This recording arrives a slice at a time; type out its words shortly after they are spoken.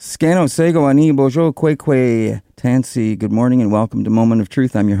Scano Sego Ani Bojo Kwekwe Tansi. Good morning and welcome to Moment of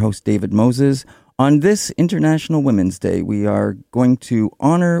Truth. I'm your host, David Moses. On this International Women's Day, we are going to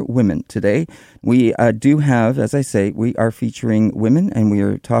honor women today. We do have, as I say, we are featuring women and we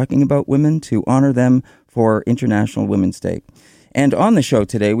are talking about women to honor them for International Women's Day. And on the show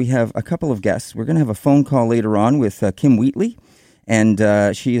today, we have a couple of guests. We're going to have a phone call later on with Kim Wheatley, and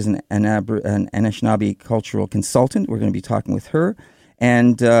she is an Anishinaabe cultural consultant. We're going to be talking with her.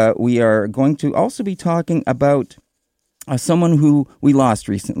 And we are going to also be talking about someone who we lost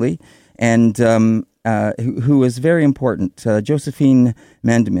recently and who was very important, Josephine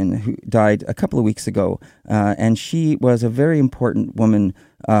Mandamin, who died a couple of weeks ago. And she was a very important woman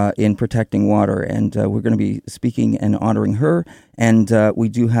in protecting water. And we're going to be speaking and honoring her. And we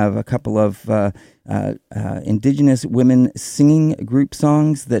do have a couple of Indigenous women singing group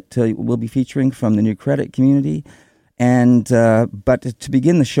songs that we'll be featuring from the New Credit community. And but to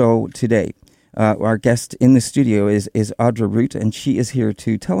begin the show today, our guest in the studio is Audra Root, and she is here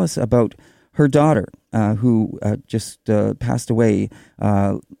to tell us about her daughter, who just passed away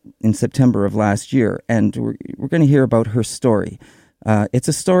in September of last year. And we're going to hear about her story. It's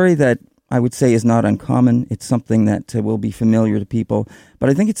a story that I would say is not uncommon. It's something that will be familiar to people, but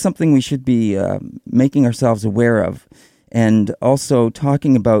I think it's something we should be making ourselves aware of, and also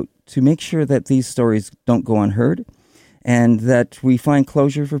talking about to make sure that these stories don't go unheard. And that we find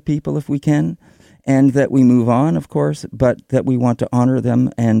closure for people if we can, and that we move on, of course, but that we want to honor them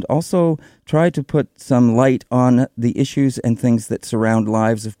and also try to put some light on the issues and things that surround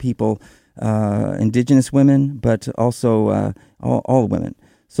lives of people, Indigenous women, but also all women.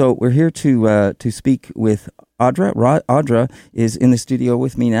 So we're here to speak with Audra. Audra is in the studio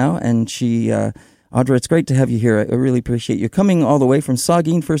with me now, and she... Audra, it's great to have you here. I really appreciate you coming all the way from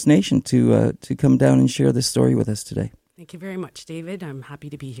Saugeen First Nation to come down and share this story with us today. Thank you very much, David. I'm happy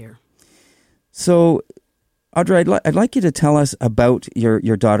to be here. So, Audra, I'd like you to tell us about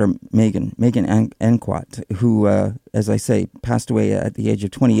your daughter, Megan Enquat, who, as I say, passed away at the age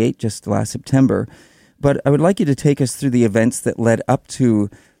of 28 just last September. But I would like you to take us through the events that led up to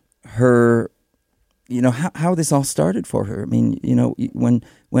her, how this all started for her. I mean, when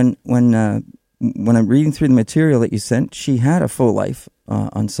I'm reading through the material that you sent, she had a full life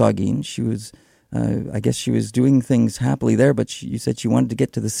on Saugeen. She was... I guess she was doing things happily there, but you said she wanted to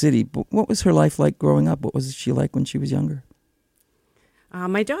get to the city. But what was her life like growing up? What was she like when she was younger?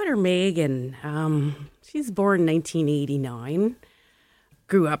 My daughter, Megan, she's born in 1989,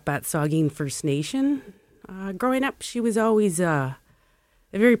 grew up at Saugeen First Nation. Growing up, she was always a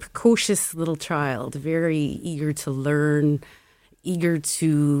very precocious little child, very eager to learn, eager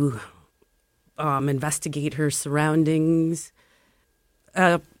to investigate her surroundings.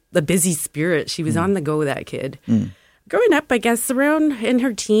 The busy spirit. She was on the go, that kid. Growing up, I guess, around in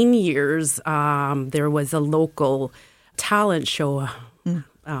her teen years, there was a local talent show,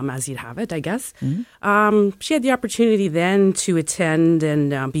 as you'd have it, I guess. She had the opportunity then to attend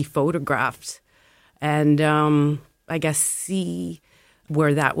and be photographed and, I guess, see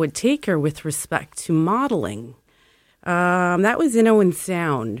where that would take her with respect to modeling. That was in Owen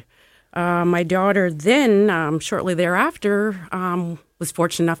Sound. My daughter then, shortly thereafter, was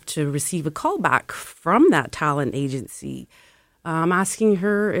fortunate enough to receive a call back from that talent agency asking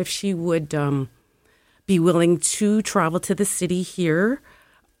her if she would be willing to travel to the city here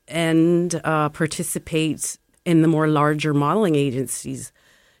and participate in the more larger modeling agencies.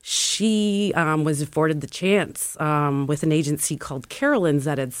 She was afforded the chance with an agency called Carolyn's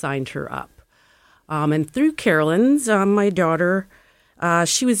that had signed her up. And through Carolyn's, my daughter...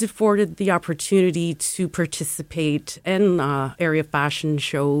 she was afforded the opportunity to participate in area fashion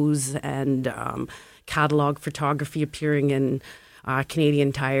shows and catalog photography appearing in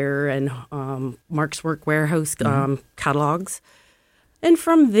Canadian Tire and Mark's Work Warehouse catalogs. And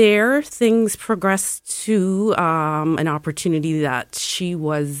from there, things progressed to an opportunity that she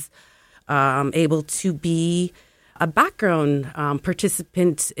was able to be a background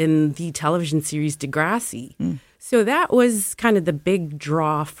participant in the television series Degrassi. So that was kind of the big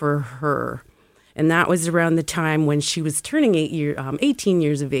draw for her. And that was around the time when she was turning 18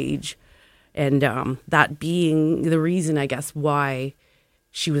 years of age. And that being the reason, I guess, why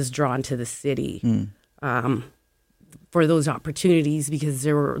she was drawn to the city for those opportunities, because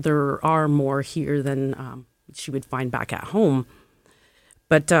there are more here than she would find back at home.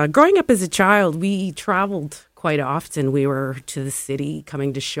 But growing up as a child, we traveled quite often. We were to the city,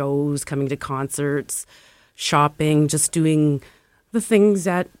 coming to shows, coming to concerts, shopping, just doing the things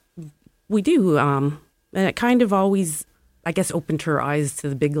that we do. And it kind of always, I guess, opened her eyes to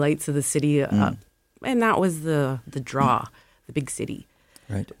the big lights of the city. And that was the draw, the big city.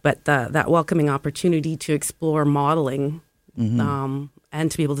 Right. But that welcoming opportunity to explore modeling and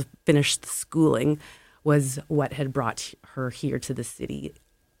to be able to finish the schooling was what had brought her here to the city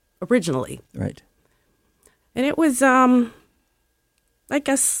originally. Right. And it was, I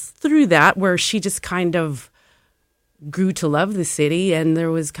guess, through that where she just kind of grew to love the city, and there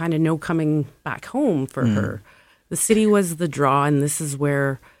was kind of no coming back home for her. The city was the draw, and this is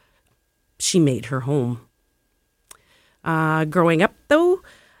where she made her home. Growing up, though,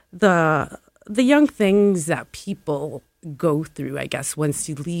 the young things that people go through, I guess, once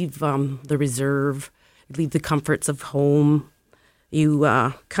you leave the reserve, leave the comforts of home, you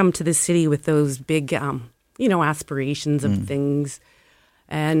come to the city with those big, aspirations of things.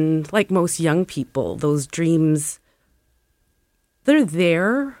 And like most young people, those dreams, they're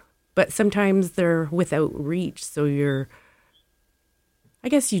there, but sometimes they're without reach. So you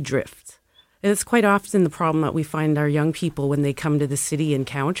drift. And it's quite often the problem that we find our young people when they come to the city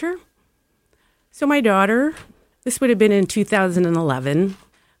encounter. So my daughter, this would have been in 2011,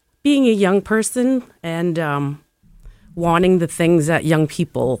 being a young person and wanting the things that young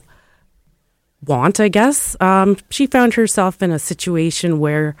people want, I guess, she found herself in a situation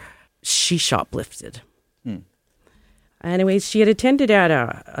where she shoplifted. Anyways, she had attended at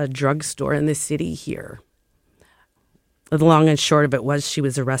a drugstore in the city here. The long and short of it was she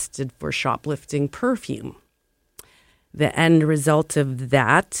was arrested for shoplifting perfume. The end result of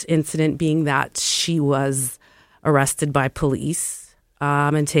that incident being that she was arrested by police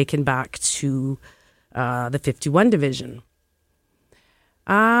and taken back to the 51 Division.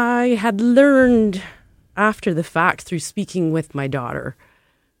 I had learned after the fact through speaking with my daughter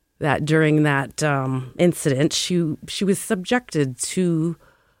that during that incident, she was subjected to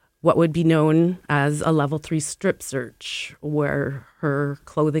what would be known as a level 3 strip search, where her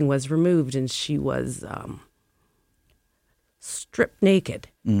clothing was removed and she was stripped naked,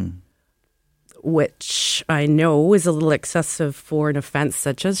 which I know is a little excessive for an offense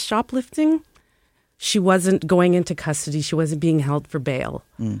such as shoplifting. She wasn't going into custody. She wasn't being held for bail.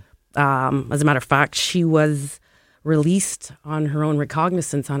 As a matter of fact, she was released on her own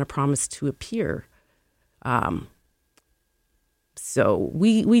recognizance on a promise to appear. So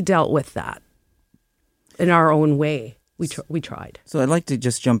we dealt with that in our own way. We tried. So I'd like to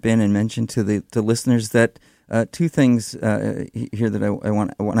just jump in and mention to the listeners that two things here that I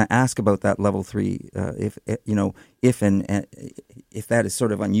want to ask about that level 3. If that is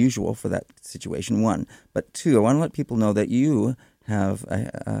sort of unusual for that situation. One, but two, I want to let people know that you have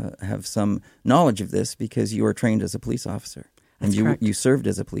some knowledge of this because you are trained as a police officer. That's and correct. You served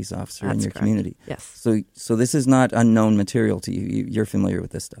as a police officer in your correct. community. Yes. So this is not unknown material to you. You're familiar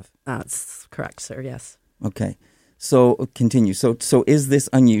with this stuff. That's correct, sir. Yes. Okay. So continue. So is this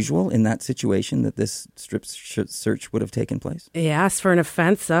unusual in that situation that this strip search would have taken place? Yes, for an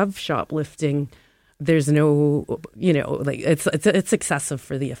offense of shoplifting, there's no, it's excessive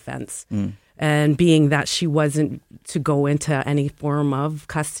for the offense. And being that she wasn't to go into any form of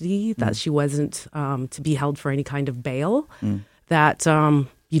custody, that she wasn't to be held for any kind of bail, that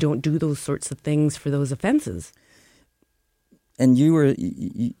you don't do those sorts of things for those offenses. And you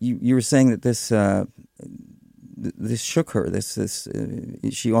were saying that this shook her.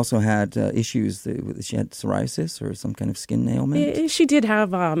 She also had issues. She had psoriasis or some kind of skin ailment. She did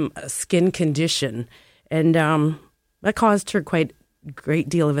have a skin condition, and that caused her quite a great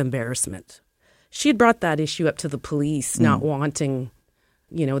deal of embarrassment. She had brought that issue up to the police, not wanting,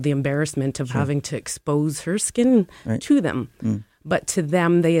 the embarrassment of having to expose her skin to them. But to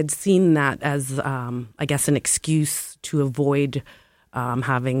them, they had seen that as, I guess, an excuse to avoid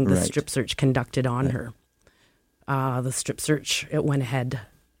having the strip search conducted on her. The strip search, it went ahead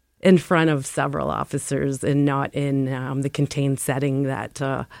in front of several officers and not in the contained setting that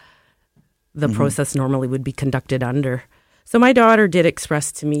the process normally would be conducted under. So my daughter did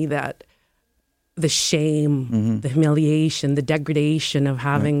express to me that the shame, the humiliation, the degradation of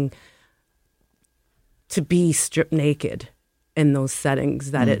having to be stripped naked in those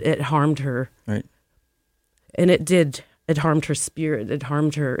settings, that it harmed her. Right. And it did. It harmed her spirit. It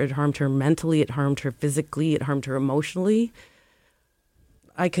harmed her mentally. It harmed her physically. It harmed her emotionally.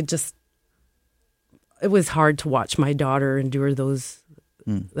 It was hard to watch my daughter endure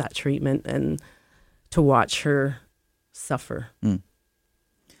that treatment and to watch her suffer.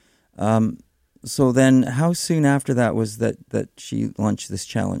 So then how soon after that was that she launched this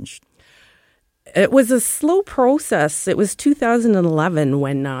challenge? It was a slow process. It was 2011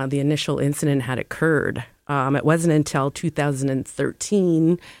 when the initial incident had occurred. It wasn't until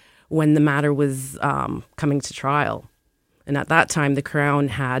 2013 when the matter was coming to trial. And at that time, the Crown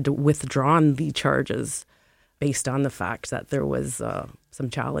had withdrawn the charges based on the fact that there was some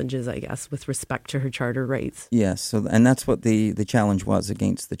challenges, I guess, with respect to her charter rights. Yes. So, and that's what the challenge was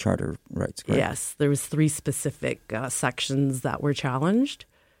against the charter rights, correct? Yes, there was 3 specific sections that were challenged.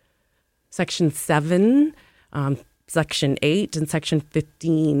 Section 7, Section 8, and Section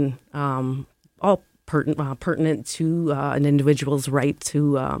 15, all pertinent to an individual's right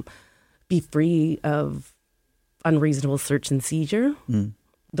to be free of unreasonable search and seizure,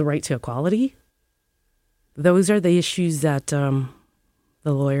 the right to equality. Those are the issues that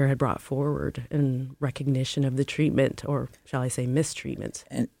the lawyer had brought forward in recognition of the treatment, or shall I say mistreatment.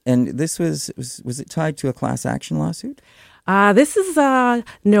 And this was it tied to a class action lawsuit? This is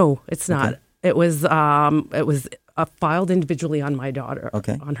no, it's not. Okay. It was filed individually on my daughter,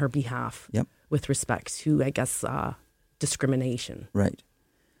 on her behalf, with respect to, I guess, discrimination. Right.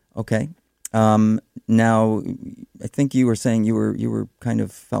 Okay. Now, I think you were saying you were kind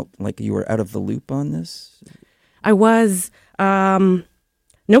of felt like you were out of the loop on this. I was.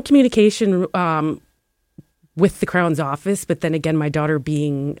 No communication with the Crown's office, but then again, my daughter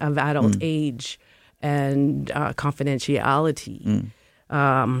being of adult age and confidentiality.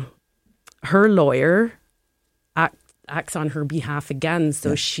 Her lawyer acts on her behalf again,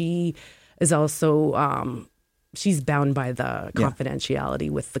 so she is also she's bound by the confidentiality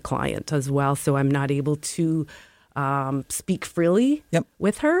with the client as well. So I'm not able to speak freely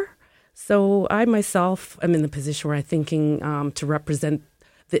with her. So I myself am in the position where I'm thinking to represent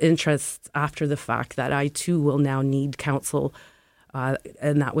the interests after the fact that I too will now need counsel.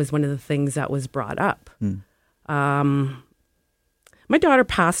 And that was one of the things that was brought up. My daughter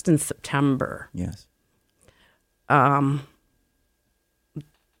passed in September. Yes. Her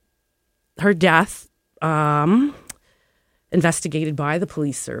death, investigated by the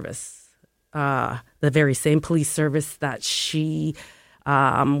police service, the very same police service that she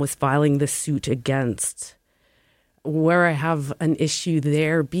was filing the suit against. Where I have an issue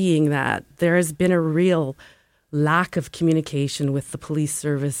there being that there has been a real lack of communication with the police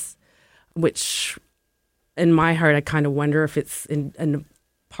service, which in my heart, I kind of wonder if it's in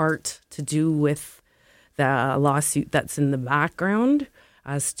part to do with the lawsuit that's in the background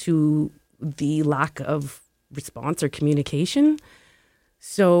as to the lack of response or communication.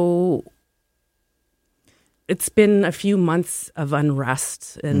 So it's been a few months of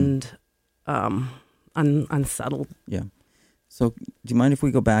unrest and unsettled. Yeah. So do you mind if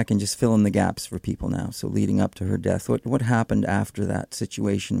we go back and just fill in the gaps for people now? So leading up to her death, what happened after that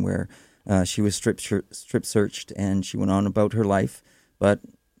situation where she was strip searched and she went on about her life, but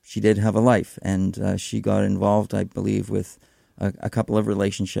she did have a life, and she got involved, I believe, with a couple of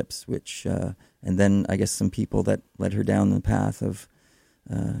relationships, which and then I guess some people that led her down the path of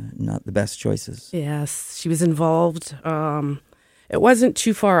not the best choices. Yes, she was involved. It wasn't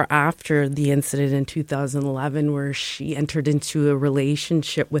too far after the incident in 2011 where she entered into a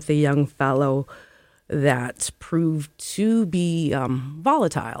relationship with a young fellow that proved to be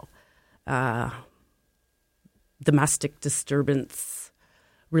volatile. Domestic disturbance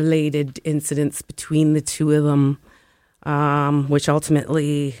related incidents between the two of them, which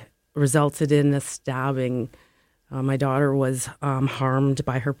ultimately resulted in a stabbing. My daughter was harmed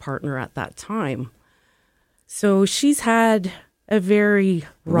by her partner at that time. So she's had a very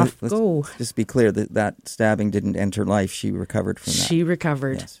rough go. Let's just be clear that stabbing didn't end her life. She recovered from that. She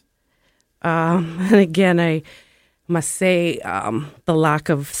recovered. Yes. And again, I must say the lack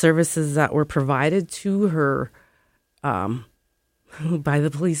of services that were provided to her by the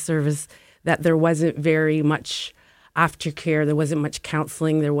police service, that there wasn't very much aftercare, there wasn't much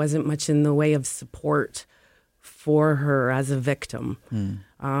counseling, there wasn't much in the way of support for her as a victim.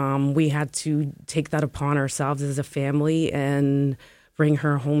 We had to take that upon ourselves as a family and bring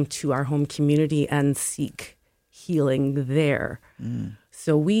her home to our home community and seek healing there.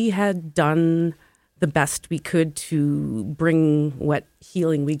 So we had done the best we could to bring what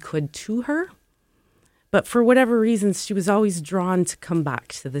healing we could to her. But for whatever reasons, she was always drawn to come back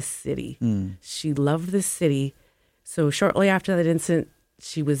to the city. She loved the city. So shortly after that incident,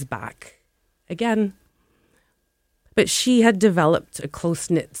 she was back again. But she had developed a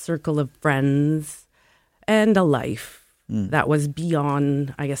close-knit circle of friends and a life that was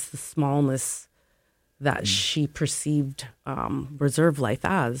beyond, I guess, the smallness that she perceived reserve life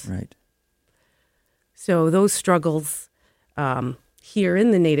as. Right. So those struggles here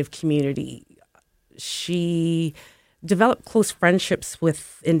in the Native community, she developed close friendships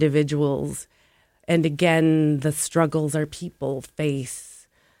with individuals. And again, the struggles our people face,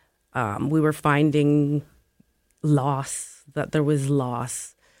 we were finding loss, that there was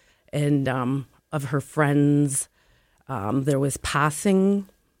loss, and of her friends, there was passing,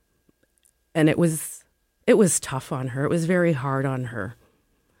 and it was tough on her. It was very hard on her.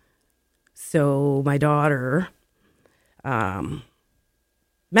 So my daughter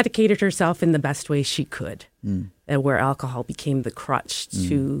medicated herself in the best way she could, and where alcohol became the crutch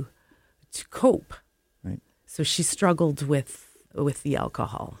to cope. Right. So she struggled with the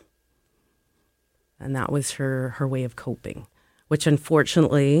alcohol, and that was her way of coping, which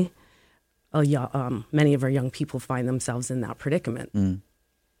unfortunately, many of our young people find themselves in that predicament.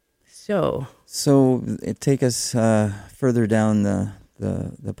 So take us further down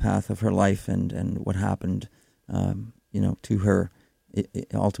the path of her life and what happened, to her.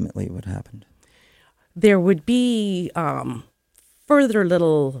 Ultimately, what happened? There would be further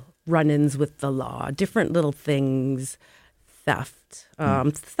little run-ins with the law, different little things, theft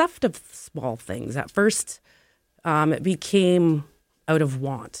of small things. At first, it became out of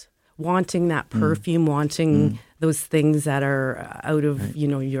wanting that perfume, wanting those things that are out of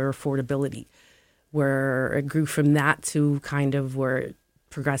your affordability. Where it grew from that to kind of where it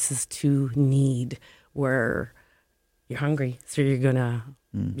progresses to need, where you're hungry, so you're gonna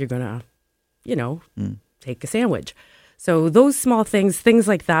take a sandwich. So those small things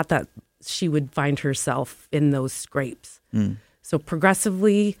like that she would find herself in those scrapes. So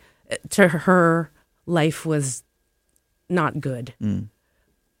progressively, to her, life was not good.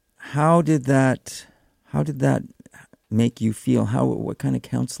 How did that make you feel? What kind of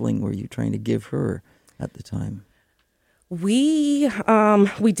counseling were you trying to give her at the time? We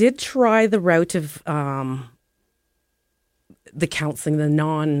did try the route of the counseling, the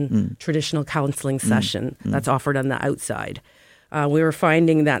non-traditional counseling session that's offered on the outside. We were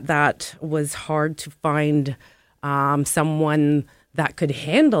finding that was hard to find someone that could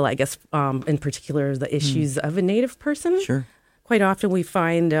handle, I guess, in particular, the issues of a Native person. Sure. Quite often we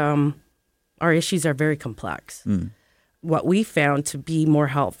find our issues are very complex. What we found to be more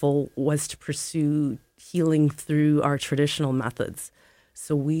helpful was to pursue healing through our traditional methods.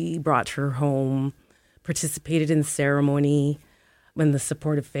 So we brought her home, participated in ceremony, and the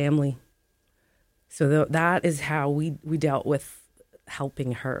supportive family. So that is how we dealt with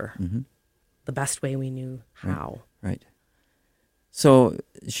helping her the best way we knew how. Right. So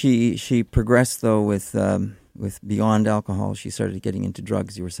she progressed though with beyond alcohol. She started getting into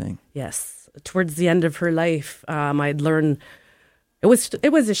drugs. You were saying. Yes. Towards the end of her life, I'd learned it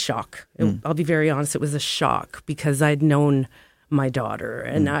was a shock. I'll be very honest. It was a shock because I'd known my daughter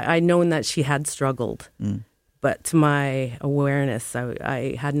and I'd known that she had struggled, but to my awareness,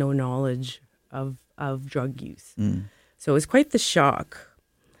 I had no knowledge of drug use. So it was quite the shock.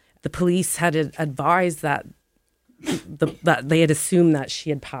 The police had advised that that they had assumed that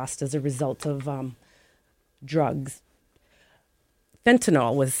she had passed as a result of drugs.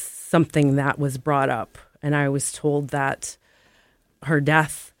 Fentanyl was something that was brought up, and I was told that her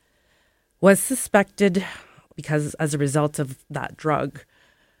death was suspected because as a result of that drug.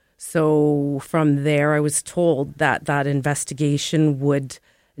 So from there, I was told that investigation would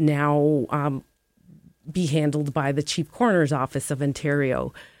now be handled by the Chief Coroner's Office of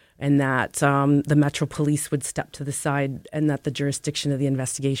Ontario, and that the Metro Police would step to the side and that the jurisdiction of the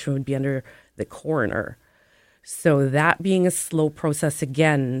investigation would be under the coroner. So that being a slow process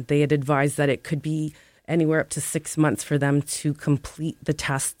again, they had advised that it could be anywhere up to 6 months for them to complete the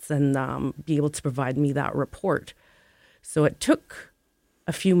tests and be able to provide me that report. So it took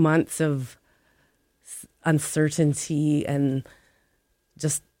a few months of uncertainty and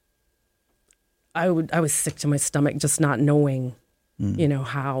just I was sick to my stomach just not knowing,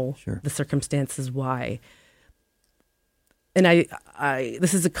 how the circumstances, why. And I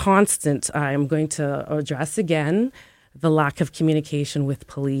this is a constant. I'm going to address again the lack of communication with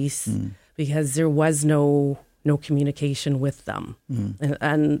police because there was no communication with them,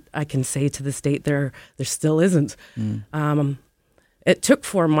 and I can say to this date there still isn't. It took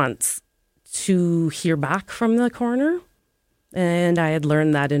 4 months to hear back from the coroner, and I had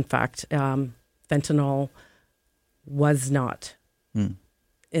learned that in fact fentanyl was not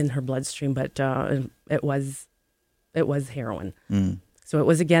in her bloodstream, but it was heroin. So it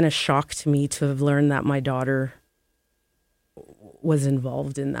was again a shock to me to have learned that my daughter was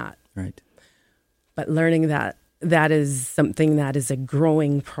involved in that. Right. But learning that is something that is a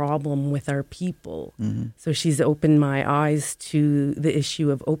growing problem with our people. So she's opened my eyes to the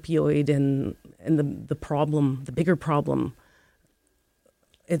issue of opioid and the problem, the bigger problem.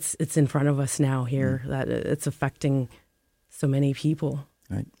 It's in front of us now here that it's affecting so many people.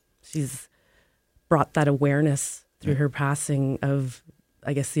 Right. She's brought that awareness through her passing of,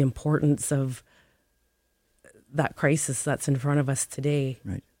 I guess, the importance of that crisis that's in front of us today.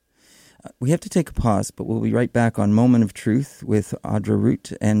 Right. We have to take a pause, but we'll be right back on Moment of Truth with Audra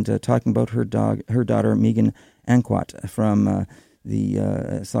Root and talking about her daughter, Megan Anquat, from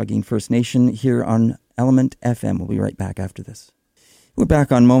Saugeen First Nation here on Element FM. We'll be right back after this. We're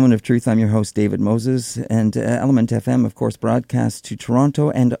back on Moment of Truth. I'm your host, David Moses, and Element FM, of course, broadcasts to Toronto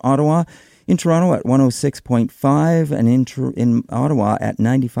and Ottawa. In Toronto at 106.5 and in Ottawa at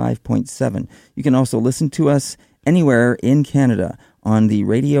 95.7. You can also listen to us anywhere in Canada on the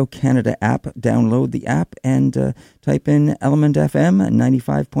Radio Canada app. Download the app and type in Element FM at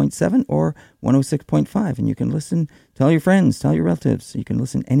 95.7 or 106.5, and you can listen. Tell your friends, tell your relatives. You can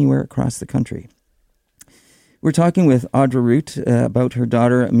listen anywhere across the country. We're talking with Audra Root about her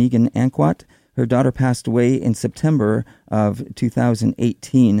daughter, Megan Anquat. Her daughter passed away in September of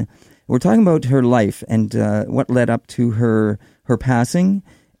 2018. We're talking about her life and what led up to her passing.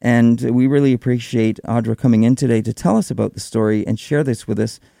 And we really appreciate Audra coming in today to tell us about the story and share this with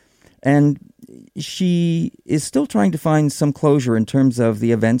us. And she is still trying to find some closure in terms of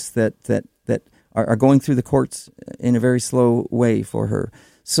the events that are going through the courts in a very slow way for her.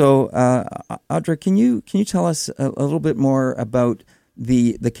 So, Audra, can you tell us a little bit more about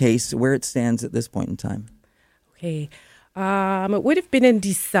the case, where it stands at this point in time? Okay. It would have been in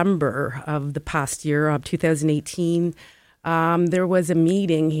December of the past year, of 2018. There was a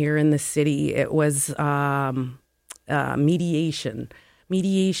meeting here in the city. It was mediation.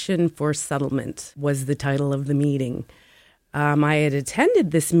 Mediation for Settlement was the title of the meeting. I had attended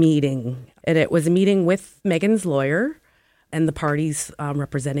this meeting, and it was a meeting with Megan's lawyer and the parties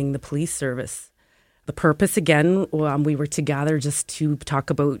representing the police service. The purpose, again, we were together just to talk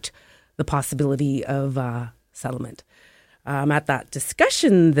about the possibility of settlement. At that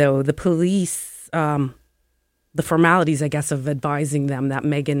discussion, though, the police, the formalities, I guess, of advising them that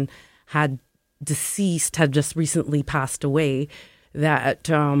Megan had just recently passed away, that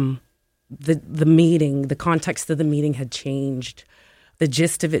the meeting, the context of the meeting had changed. The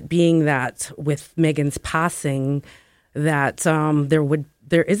gist of it being that with Megan's passing, that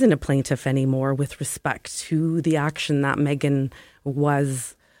there isn't a plaintiff anymore with respect to the action that Megan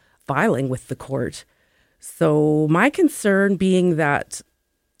was filing with the court. So my concern being that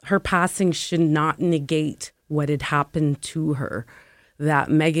her passing should not negate what had happened to her, that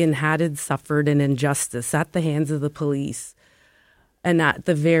Megan had suffered an injustice at the hands of the police, and at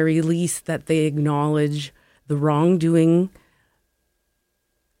the very least that they acknowledge the wrongdoing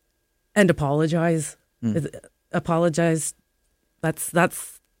and apologize. Apologize. That's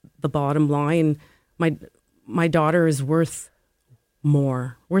the bottom line. My daughter is worth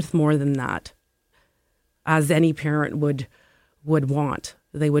more than that, as any parent would want.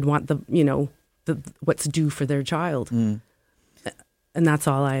 They would want the what's due for their child. And that's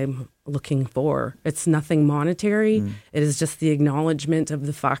all I'm looking for. It's nothing monetary. It is just the acknowledgement of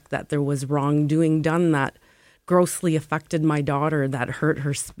the fact that there was wrongdoing done that grossly affected my daughter, that hurt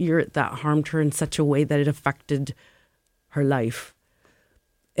her spirit, that harmed her in such a way that it affected her life.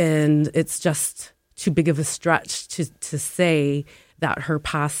 And it's just too big of a stretch to say that her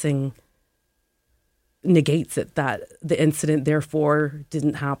passing negates it, that the incident therefore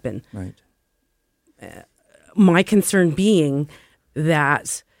didn't happen. Right. My concern being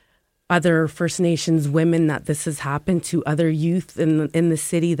that other First Nations women that this has happened to, other youth in the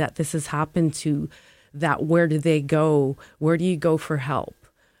city that this has happened to, that where do they go? Where do you go for help?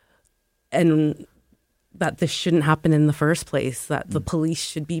 And that this shouldn't happen in the first place, that the police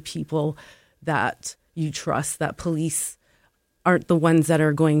should be people that you trust, that police aren't the ones that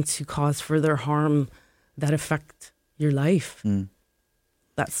are going to cause further harm that affect your life.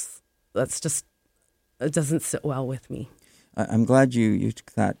 That's just, it doesn't sit well with me. I'm glad you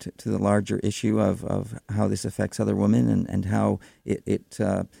took that to the larger issue of how this affects other women and how it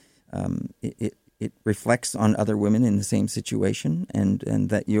reflects on other women in the same situation, and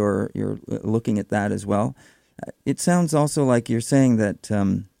that you're looking at that as well. It sounds also like you're saying that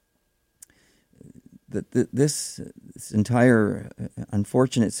this entire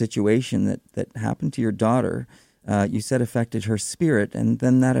unfortunate situation that happened to your daughter, you said affected her spirit, and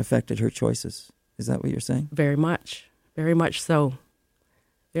then that affected her choices. Is that what you're saying? Very much so.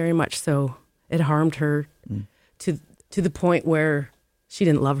 Very much so. It harmed her to the point where she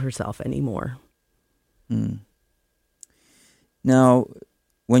didn't love herself anymore. Now,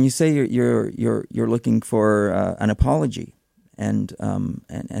 when you say you're looking for an apology, and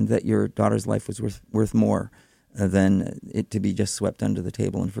that your daughter's life was worth more than it to be just swept under the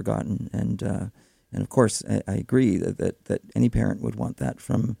table and forgotten, and of course I agree that any parent would want that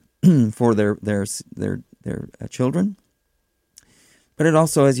from for their children, but it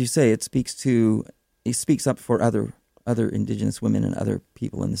also, as you say, it speaks up for other Indigenous women and other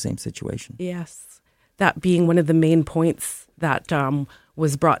people in the same situation. Yes. That being one of the main points that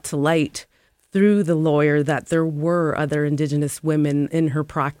was brought to light through the lawyer that there were other Indigenous women in her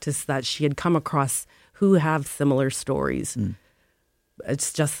practice that she had come across who have similar stories.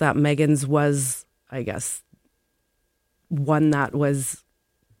 It's just that Megan's was, I guess, one that was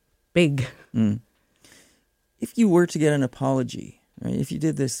big. If you were to get an apology, right,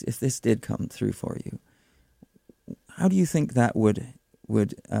 if this did come through for you, how do you think that would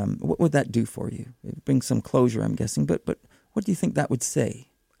what would that do for you? It brings some closure, I'm guessing, but what do you think that would say?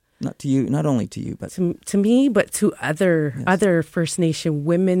 Not to you, not only to you, but to me, but to other First Nation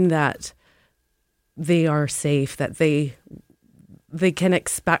women, that they are safe, that they can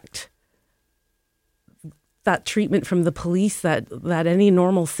expect that treatment from the police that any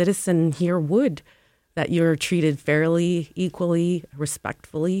normal citizen here would, that you're treated fairly, equally,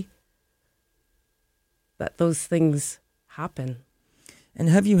 respectfully, that those things happen. And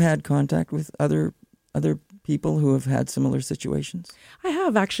have you had contact with other people who have had similar situations? I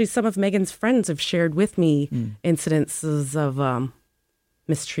have. Actually, some of Megan's friends have shared with me incidences of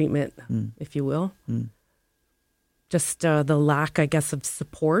mistreatment, if you will. Just the lack, I guess, of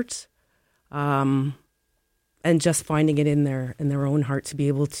support, and just finding it in their own heart to be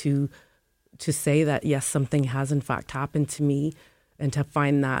able to say that, yes, something has in fact happened to me, and to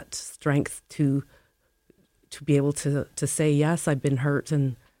find that strength to be able to say, yes, I've been hurt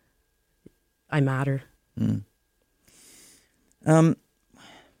and I matter.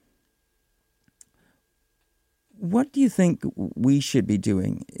 What do you think we should be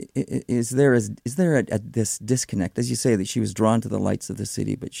doing? Is there this disconnect? As you say, that she was drawn to the lights of the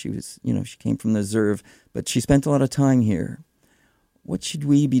city, but she was, she came from the reserve, but she spent a lot of time here. What should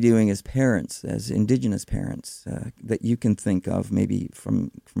we be doing as parents, as Indigenous parents, that you can think of maybe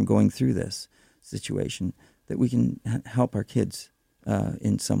from going through this situation, that we can help our kids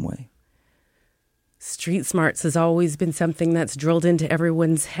in some way? Street smarts has always been something that's drilled into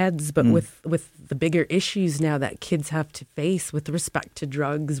everyone's heads, but with the bigger issues now that kids have to face with respect to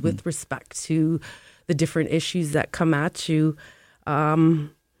drugs, with respect to the different issues that come at you,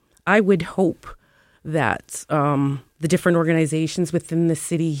 I would hope that the different organizations within the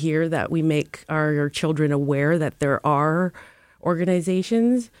city here, that we make our children aware that there are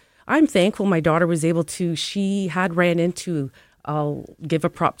organizations. I'm thankful my daughter was able to, she had ran into, I'll give a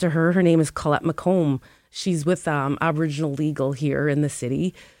prop to her. Her name is Colette McComb. She's with Aboriginal Legal here in the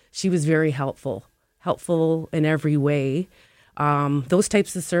city. She was very helpful in every way. Those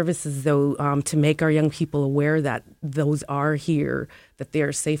types of services, though, to make our young people aware that those are here, that they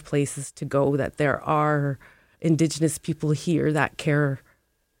are safe places to go, that there are Indigenous people here that care,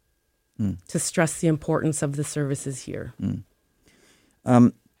 to stress the importance of the services here.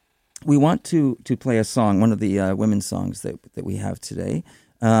 We want to play a song, one of the women's songs that we have today.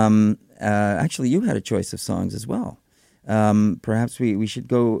 Actually, you had a choice of songs as well. Perhaps we should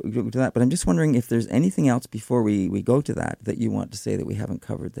go to that. But I'm just wondering if there's anything else before we go to that you want to say that we haven't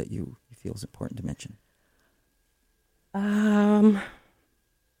covered that you feel is important to mention.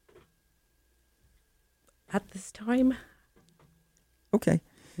 At this time? Okay.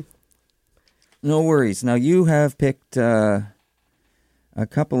 No worries. Now, you have picked... a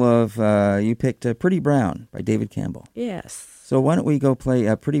couple of, you picked Pretty Brown by David Campbell. Yes. So why don't we go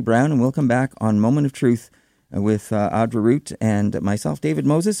play Pretty Brown, and we'll come back on Moment of Truth with Audra Root and myself, David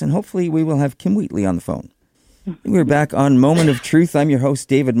Moses, and hopefully we will have Kim Wheatley on the phone. We're back on Moment of Truth. I'm your host,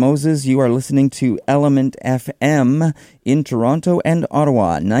 David Moses. You are listening to Element FM in Toronto and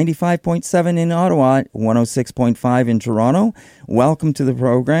Ottawa, 95.7 in Ottawa, 106.5 in Toronto. Welcome to the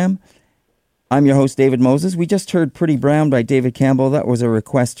program. I'm your host, David Moses. We just heard Pretty Brown by David Campbell. That was a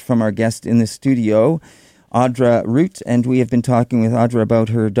request from our guest in the studio, Audra Root, and we have been talking with Audra about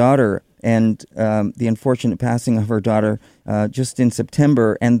her daughter and the unfortunate passing of her daughter just in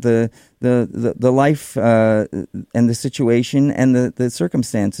September, and the life and the situation and the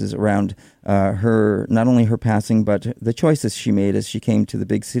circumstances around her, not only her passing, but the choices she made as she came to the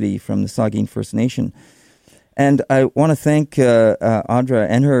big city from the Saugeen First Nation. And I want to thank Audra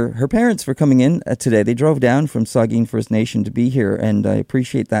and her parents for coming in today. They drove down from Saugeen First Nation to be here, and I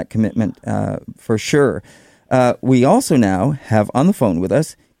appreciate that commitment for sure. We also now have on the phone with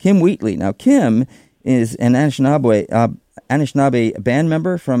us Kim Wheatley. Now, Kim is an Anishinaabe band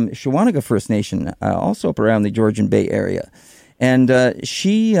member from Shawanaga First Nation, also up around the Georgian Bay area. And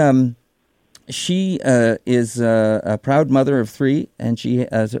she is a proud mother of 3, and she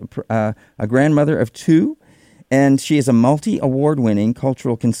is a grandmother of 2. And she is a multi-award-winning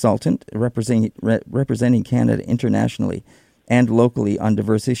cultural consultant representing Canada internationally and locally on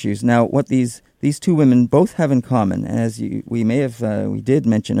diverse issues. Now, what these 2 women both have in common, as we did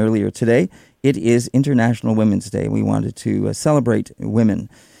mention earlier today, it is International Women's Day. We wanted to celebrate women.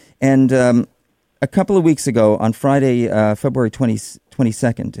 And a couple of weeks ago, on Friday, February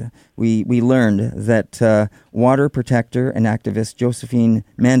 22nd, we learned that water protector and activist Josephine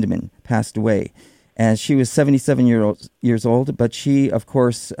Mandeman passed away. And she was 77 years old, but she, of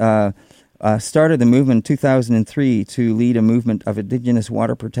course, started the movement in 2003 to lead a movement of Indigenous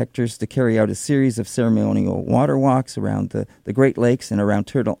water protectors to carry out a series of ceremonial water walks around the Great Lakes and around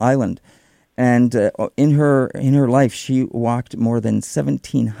Turtle Island. And in her life, she walked more than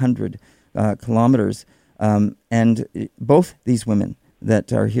 1,700 kilometers. And both these women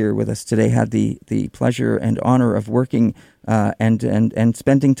that are here with us today had the pleasure and honor of working and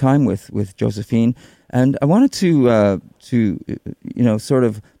spending time with Josephine. And I wanted to sort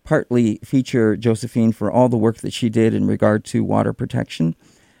of partly feature Josephine for all the work that she did in regard to water protection,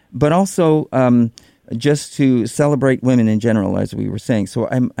 but also just to celebrate women in general, as we were saying. So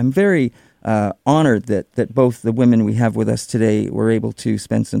I'm very honored that both the women we have with us today were able to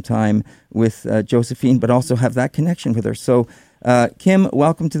spend some time with Josephine, but also have that connection with her. So, Kim,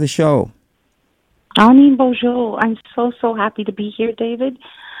 welcome to the show. Ani, bonjour. I'm so happy to be here, David.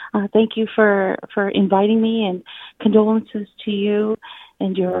 Thank you for inviting me, and condolences to you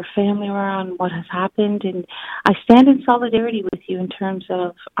and your family around what has happened. And I stand in solidarity with you in terms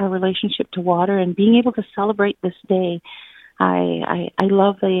of our relationship to water and being able to celebrate this day. I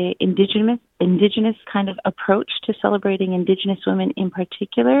love the indigenous kind of approach to celebrating Indigenous women in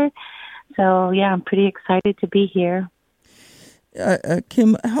particular. So yeah, I'm pretty excited to be here.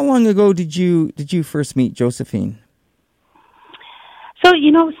 Kim, how long ago did you first meet Josephine? So,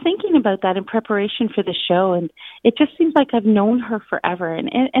 I was thinking about that in preparation for the show, and it just seems like I've known her forever. And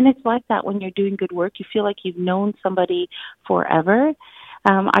it's like that when you're doing good work. You feel like you've known somebody forever.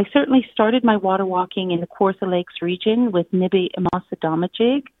 I certainly started my water walking in the Kawartha Lakes region with Nibi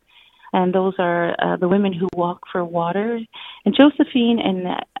Imasadamajig, and those are the women who walk for water. And Josephine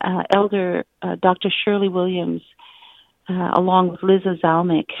and Elder Dr. Shirley Williams, along with Liza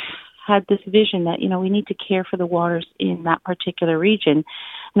Zalmick, had this vision that, we need to care for the waters in that particular region.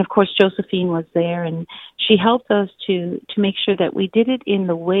 And of course, Josephine was there, and she helped us to make sure that we did it in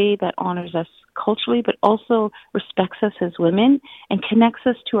the way that honors us culturally, but also respects us as women and connects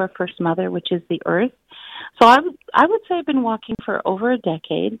us to our first mother, which is the earth. So I would say I've been walking for over a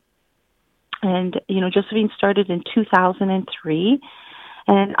decade. And, Josephine started in 2003.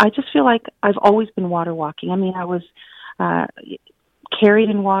 And I just feel like I've always been water walking. I mean, I was carried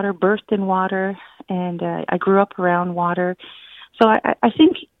in water, birthed in water, and I grew up around water. So I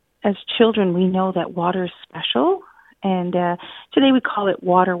think as children we know that water is special, and today we call it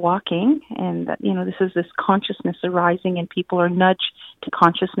water walking, and this is this consciousness arising, and people are nudged to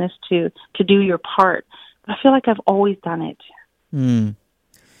consciousness to do your part. But I feel like I've always done it.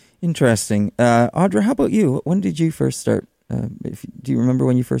 Interesting. Audra, how about you? When did you first start? Do you remember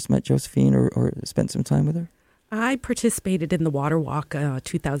when you first met Josephine or spent some time with her? I participated in the Water Walk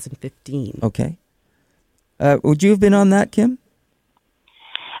 2015. Okay. Would you have been on that, Kim?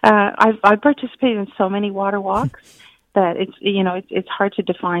 I've participated in so many water walks that it's hard to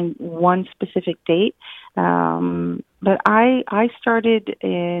define one specific date. But I started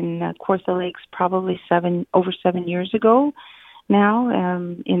in Kawartha Lakes probably over 7 years ago now,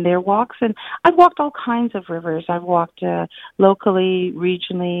 in their walks. And I've walked all kinds of rivers. I've walked locally,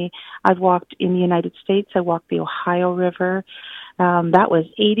 regionally. I've walked in the United States. I walked the Ohio River. That was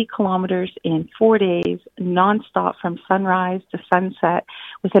 80 kilometers in 4 days, nonstop from sunrise to sunset,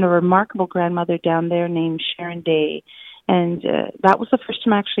 with a remarkable grandmother down there named Sharon Day. And that was the first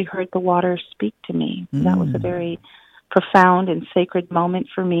time I actually heard the water speak to me. That was a very profound and sacred moment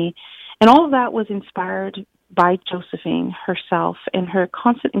for me. And all of that was inspired by Josephine herself and her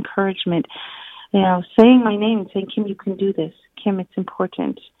constant encouragement, saying my name and saying, Kim, you can do this. Kim, it's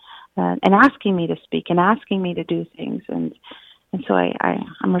important. And asking me to speak and asking me to do things. And so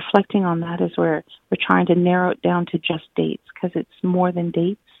I'm reflecting on that as we're trying to narrow it down to just dates, because it's more than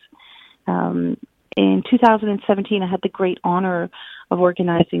dates. In 2017, I had the great honor of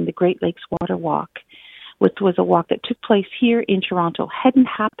organizing the Great Lakes Water Walk, which was a walk that took place here in Toronto. Hadn't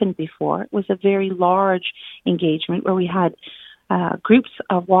happened before. It was a very large engagement where we had groups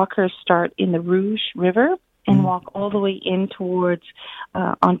of walkers start in the Rouge River and walk all the way in towards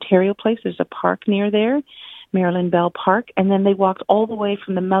Ontario Place. There's a park near there, Marilyn Bell Park, and then they walked all the way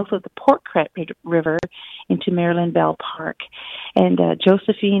from the mouth of the Portcret River into Marilyn Bell Park. And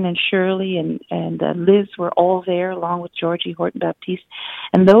Josephine and Shirley and Liz were all there, along with Georgie Horton-Baptiste.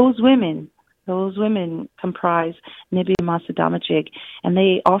 And those women comprise Nibi Imasadamajig, and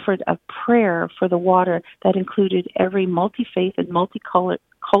they offered a prayer for the water that included every multi-faith and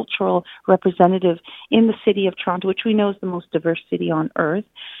multicultural representative in the city of Toronto, which we know is the most diverse city on earth.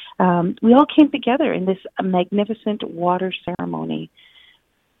 we all came together in this magnificent water ceremony.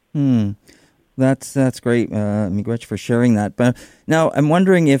 That's great, Miigwech, for sharing that. But now I'm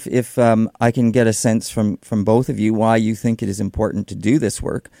wondering if I can get a sense from both of you why you think it is important to do this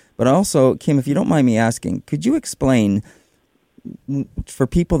work. But also, Kim, if you don't mind me asking, could you explain for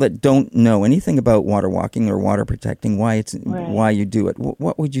people that don't know anything about water walking or water protecting why you do it?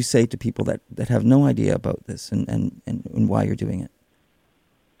 What would you say to people that have no idea about this and why you're doing it?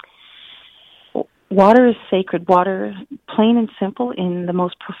 Water is sacred. Water, plain and simple, in the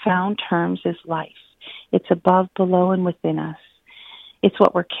most profound terms, is life. It's above, below, and within us. It's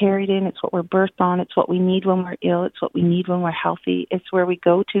what we're carried in. It's what we're birthed on. It's what we need when we're ill. It's what we need when we're healthy. It's where we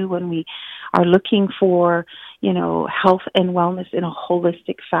go to when we are looking for, health and wellness in a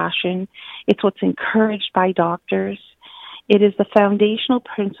holistic fashion. It's what's encouraged by doctors. It is the foundational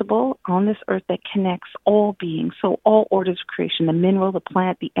principle on this earth that connects all beings, so all orders of creation, the mineral, the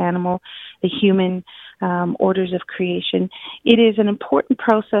plant, the animal, the human orders of creation. It is an important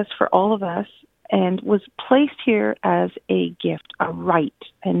process for all of us and was placed here as a gift, a right,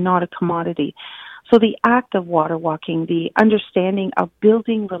 and not a commodity. So the act of water walking, the understanding of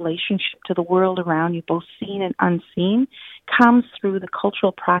building relationship to the world around you, both seen and unseen, comes through the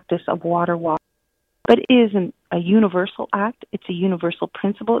cultural practice of water walking. But it is a universal act. It's a universal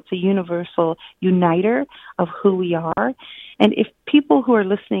principle. It's a universal uniter of who we are. And if people who are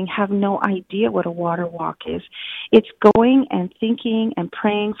listening have no idea what a water walk is, it's going and thinking and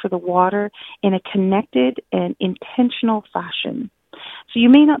praying for the water in a connected and intentional fashion. So you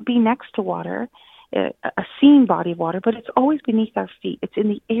may not be next to water, a seen body of water, but it's always beneath our feet. It's in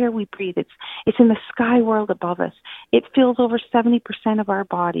the air we breathe. It's in the sky world above us. It fills over 70% of our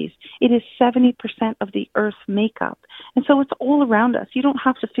bodies. It is 70% of the Earth's makeup. And so it's all around us. You don't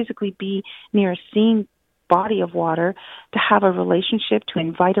have to physically be near a seen body of water to have a relationship, to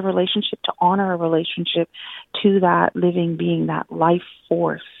invite a relationship, to honor a relationship to that living being, that life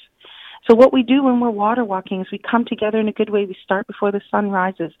force. So what we do when we're water walking is we come together in a good way. We start before the sun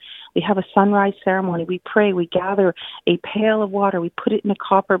rises. We have a sunrise ceremony. We pray. We gather a pail of water. We put it in a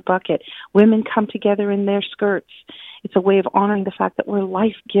copper bucket. Women come together in their skirts. It's a way of honoring the fact that we're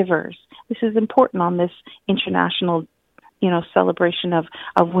life givers. This is important on this international celebration of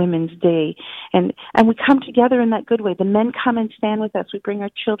Women's Day. And we come together in that good way. The men come and stand with us. We bring our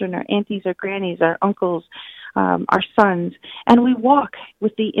children, our aunties, our grannies, our uncles, our sons, and we walk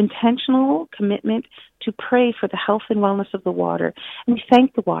with the intentional commitment to pray for the health and wellness of the water. And we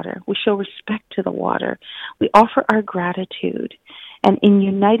thank the water. We show respect to the water. We offer our gratitude. And in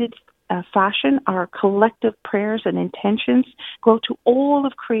united fashion, our collective prayers and intentions go to all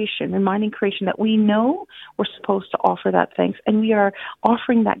of creation, reminding creation that we know we're supposed to offer that thanks, and we are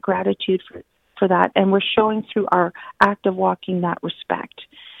offering that gratitude for that, and we're showing through our act of walking that respect.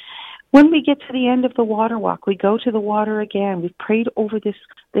 When we get to the end of the water walk, we go to the water again. We've prayed over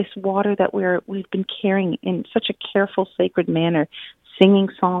this water that we've been carrying in such a careful, sacred manner, singing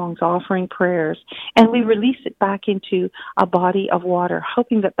songs, offering prayers, and we release it back into a body of water,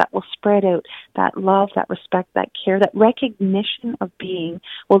 hoping that will spread out, that love, that respect, that care, that recognition of being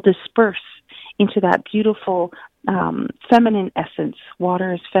will disperse into that beautiful feminine essence.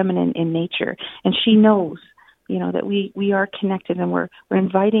 Water is feminine in nature, and she knows that we are connected, and we're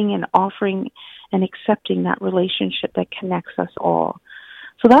inviting and offering and accepting that relationship that connects us all.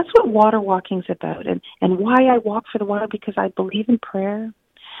 So that's what water walking is about, and why I walk for the water, because I believe in prayer.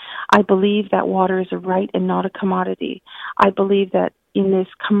 I believe that water is a right and not a commodity. I believe that in this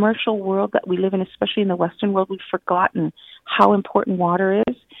commercial world that we live in, especially in the Western world, we've forgotten how important water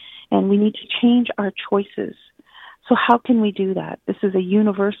is, and we need to change our choices. So how can we do that? This is a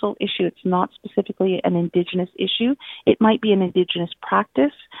universal issue. It's not specifically an Indigenous issue. It might be an Indigenous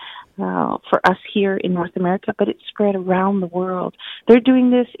practice for us here in North America, but it's spread around the world. They're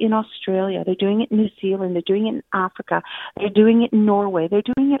doing this in Australia. They're doing it in New Zealand. They're doing it in Africa. They're doing it in Norway. They're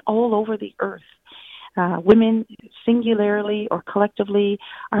doing it all over the earth. Women, singularly or collectively,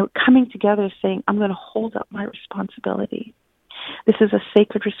 are coming together saying, I'm going to hold up my responsibility. This is a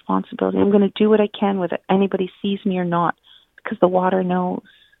sacred responsibility. I'm going to do what I can with it, anybody sees me or not, because the water knows.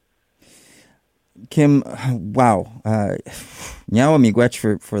 Kim, wow. Nyawa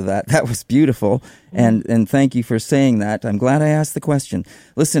miigwech for that. That was beautiful. And thank you for saying that. I'm glad I asked the question.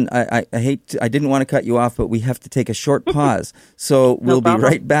 Listen, I didn't want to cut you off, but we have to take a short pause. So we'll be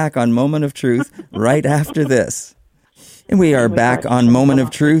right back on Moment of Truth right after this. And we are back on Moment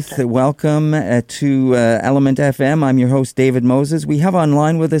of Truth. Welcome to Element FM. I'm your host, David Moses. We have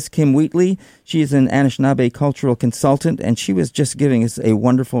online with us Kim Wheatley. She is an Anishinaabe cultural consultant, and she was just giving us a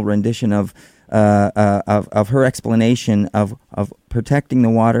wonderful rendition of her explanation of protecting the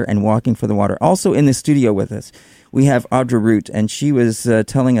water and walking for the water. Also in the studio with us, we have Audra Root, and she was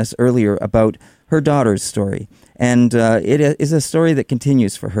telling us earlier about her daughter's story. And it is a story that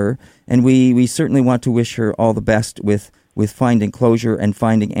continues for her, and we certainly want to wish her all the best with finding closure and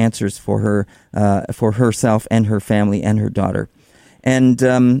finding answers for herself and her family and her daughter.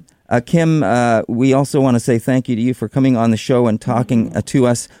 And Kim, we also want to say thank you to you for coming on the show and talking to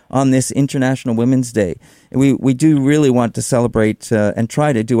us on this International Women's Day. We do really want to celebrate and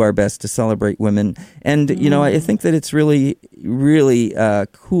try to do our best to celebrate women. And, you know, I think that it's really, really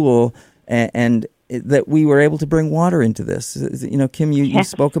cool and that we were able to bring water into this. You know, Kim, you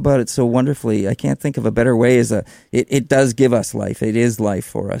spoke about it so wonderfully. I can't think of a better way. It does give us life. It is life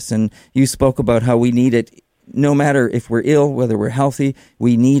for us. And you spoke about how we need it. No matter if we're ill, whether we're healthy,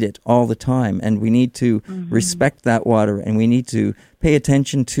 we need it all the time. And we need to respect that water, and we need to pay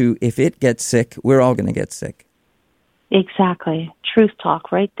attention to if it gets sick, we're all going to get sick. Exactly. Truth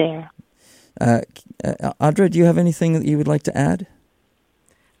talk right there. Audra, do you have anything that you would like to add?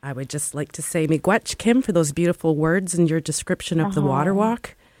 I would just like to say miigwech, Kim, for those beautiful words and your description of the water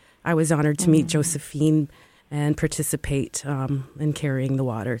walk. I was honored to meet Josephine and participate in carrying the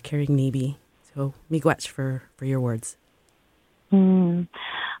water, carrying Nibi. So, miigwech for your words.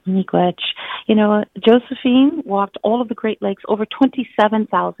 Miigwech. You know, Josephine walked all of the Great Lakes, over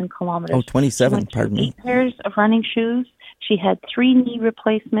 27,000 kilometers. Oh, 27, pardon me. 8 pairs of running shoes. She had 3 knee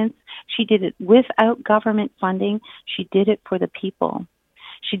replacements. She did it without government funding. She did it for the people.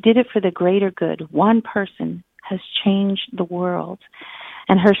 She did it for the greater good. One person has changed the world.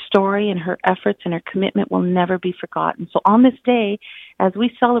 And her story and her efforts and her commitment will never be forgotten. So on this day, as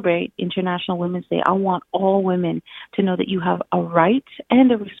we celebrate International Women's Day, I want all women to know that you have a right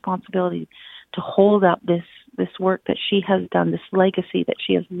and a responsibility to hold up this work that she has done, this legacy that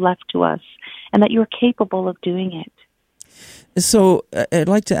she has left to us, and that you're capable of doing it. So I'd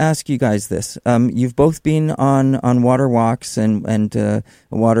like to ask you guys this. You've both been on water walks and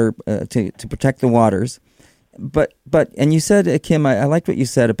water to protect the waters. But and you said, Kim, I liked what you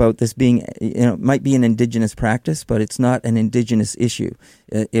said about this being, might be an indigenous practice, but it's not an indigenous issue.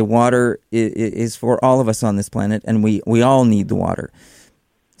 Water is for all of us on this planet, and we all need the water.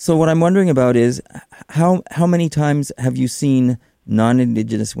 So what I'm wondering about is how many times have you seen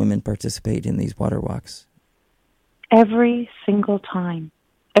non-indigenous women participate in these water walks? Every single time,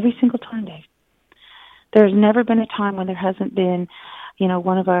 Dave. There's never been a time when there hasn't been,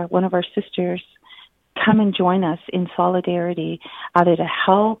 one of our sisters come and join us in solidarity, either to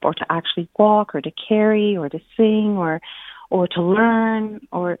help or to actually walk or to carry or to sing or to learn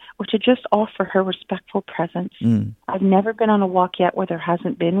or to just offer her respectful presence. I've never been on a walk yet where there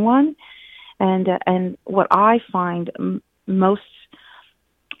hasn't been one. And what I find most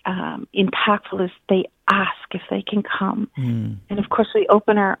impactful is they ask if they can come. And of course we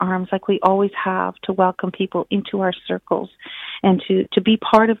open our arms like we always have to welcome people into our circles and to be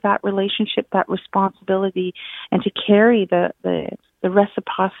part of that relationship, that responsibility, and to carry the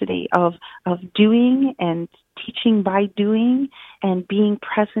reciprocity of doing and teaching by doing and being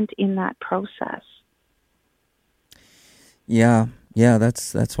present in that process. Yeah,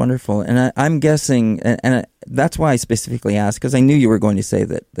 that's wonderful. And I'm guessing, and that's why I specifically asked, because I knew you were going to say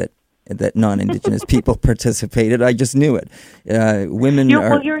that non-Indigenous people participated. I just knew it. Women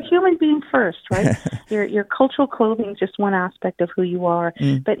you're a human being first, right? Your cultural clothing is just one aspect of who you are.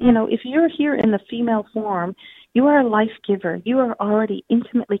 But, if you're here in the female form, you are a life giver. You are already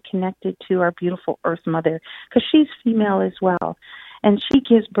intimately connected to our beautiful Earth Mother, because she's female as well. And she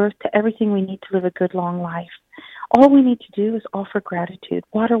gives birth to everything we need to live a good, long life. All we need to do is offer gratitude.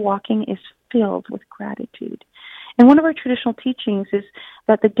 Water walking is filled with gratitude. And one of our traditional teachings is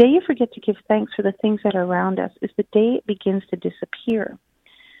that the day you forget to give thanks for the things that are around us is the day it begins to disappear.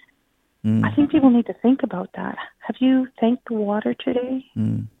 I think people need to think about that. Have you thanked the water today?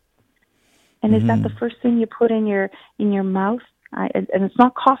 And is that the first thing you put in your mouth? And it's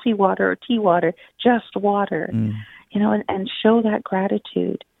not coffee water or tea water, just water. And show that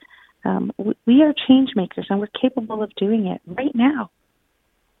gratitude. We are change makers, and we're capable of doing it right now.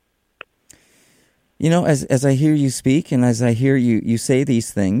 As I hear you speak, and as I hear you say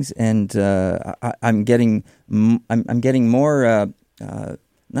these things, and I'm getting more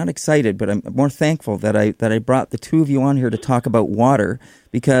not excited, but I'm more thankful that I brought the two of you on here to talk about water,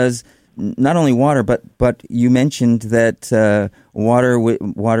 because not only water, but you mentioned that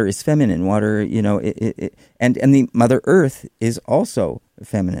water is feminine. Water, and the Mother Earth is also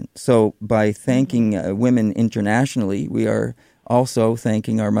feminine. So by thanking women internationally, we are also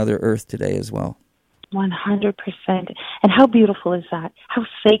thanking our Mother Earth today as well. 100%. And how beautiful is that? How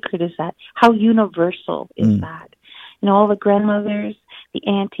sacred is that? How universal is that? all the grandmothers, the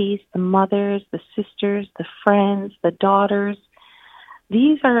aunties, the mothers, the sisters, the friends, the daughters.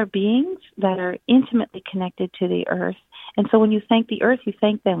 These are beings that are intimately connected to the earth. And so when you thank the earth, you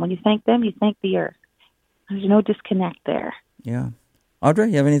thank them. When you thank them, you thank the earth. There's no disconnect there. Yeah.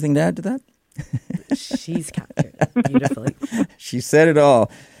 Audrey, you have anything to add to that? She's captured beautifully. She said it all.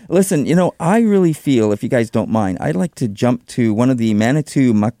 Listen, I really feel, if you guys don't mind, I'd like to jump to one of the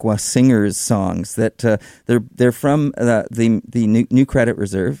Manitou Makwa Singers songs that they're from the New Credit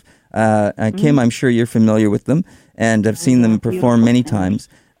Reserve. Kim, I'm sure you're familiar with them, and I've seen them perform many times.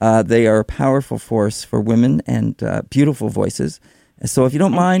 They are a powerful force for women and beautiful voices. So if you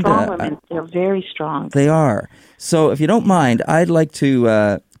don't mind... women. They're very strong. They are. So if you don't mind, I'd like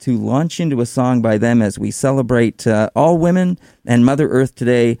to launch into a song by them as we celebrate all women and Mother Earth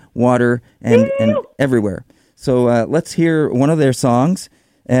today, water, and everywhere. So let's hear one of their songs.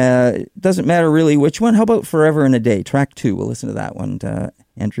 It doesn't matter really which one. How about Forever and a Day, track 2? We'll listen to that one.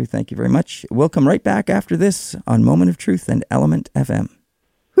 Andrew, thank you very much. We'll come right back after this on Moment of Truth and Element FM.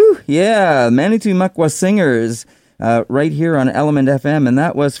 Whew, yeah, Manitou Makwa Singers. Right here on Element FM, and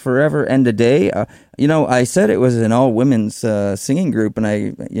that was Forever and a Day. I said it was an all-women's singing group, and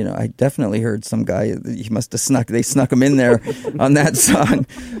I definitely heard some guy, he must have they snuck him in there on that song.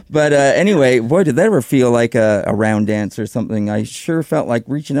 But anyway, boy, did that ever feel like a round dance or something. I sure felt like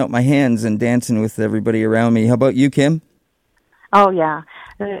reaching out my hands and dancing with everybody around me. How about you, Kim? Oh, yeah.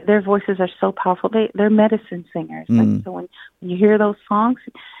 Their voices are so powerful. They're medicine singers. Like, so when you hear those songs,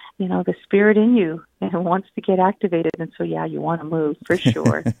 the spirit in you wants to get activated. And so, yeah, you want to move for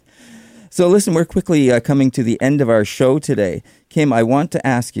sure. So listen, we're quickly coming to the end of our show today. Kim, I want to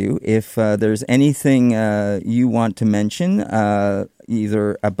ask you if there's anything you want to mention,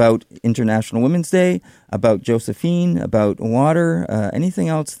 either about International Women's Day, about Josephine, about water, anything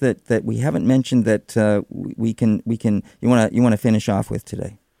else that we haven't mentioned that you want to finish off with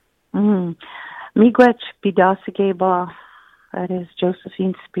today. Miigwech Bidasageba. That is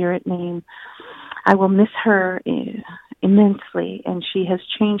Josephine's spirit name. I will miss her immensely, and she has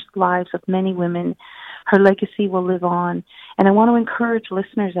changed the lives of many women. Her legacy will live on. And I want to encourage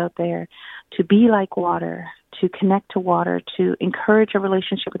listeners out there to be like water, to connect to water, to encourage a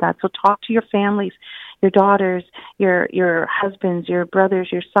relationship with that. So talk to your families, your daughters, your husbands, your brothers,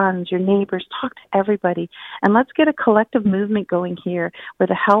 your sons, your neighbors. Talk to everybody. And let's get a collective movement going here where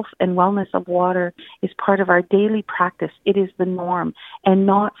the health and wellness of water is part of our daily practice. It is the norm and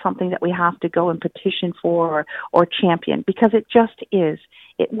not something that we have to go and petition for or champion, because it just is.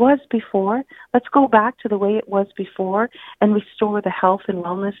 It was before. Let's go back to the way it was before and restore the health and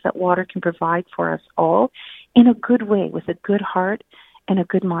wellness that water can provide for us all in a good way, with a good heart and a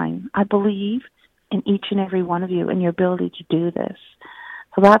good mind. I believe in each and every one of you and your ability to do this.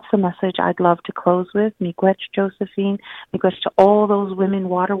 So that's the message I'd love to close with. Miigwech, Josephine. Miigwech to all those women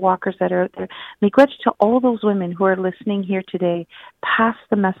water walkers that are out there. Miigwech to all those women who are listening here today. Pass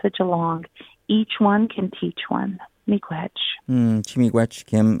the message along. Each one can teach one. Miigwech. Miigwech,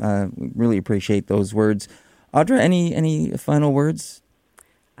 Kim. We really appreciate those words. Audra, any final words?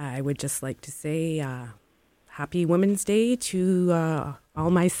 I would just like to say Happy Women's Day to all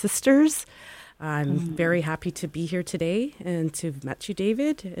my sisters. I'm very happy to be here today and to have met you,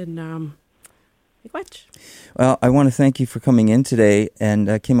 David, and Miigwech. Well, I want to thank you for coming in today,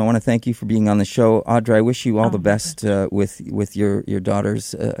 and Kim, I want to thank you for being on the show. Audra, I wish you all the best with your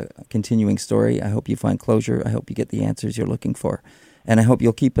daughter's continuing story. I hope you find closure. I hope you get the answers you're looking for, and I hope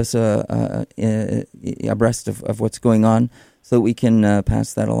you'll keep us abreast of what's going on so that we can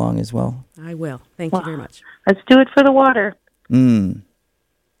pass that along as well. I will. Thank you very much. Let's do it for the water.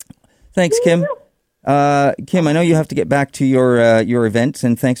 Thanks, Kim. Kim, I know you have to get back to your event,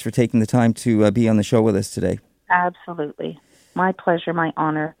 and thanks for taking the time to be on the show with us today. Absolutely. My pleasure, my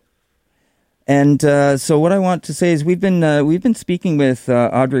honor. And so what I want to say is we've been speaking with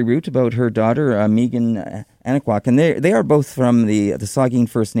Audrey Root about her daughter, Megan Anaquak, and they are both from the Saugeen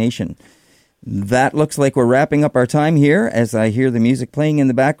First Nation. That looks like we're wrapping up our time here as I hear the music playing in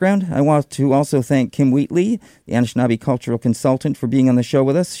the background. I want to also thank Kim Wheatley, the Anishinaabe cultural consultant, for being on the show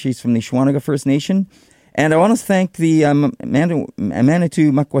with us. She's from the Shawanaga First Nation. And I want to thank the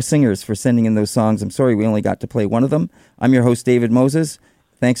Manitou Makwa Singers for sending in those songs. I'm sorry we only got to play one of them. I'm your host, David Moses.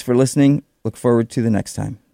 Thanks for listening. Look forward to the next time.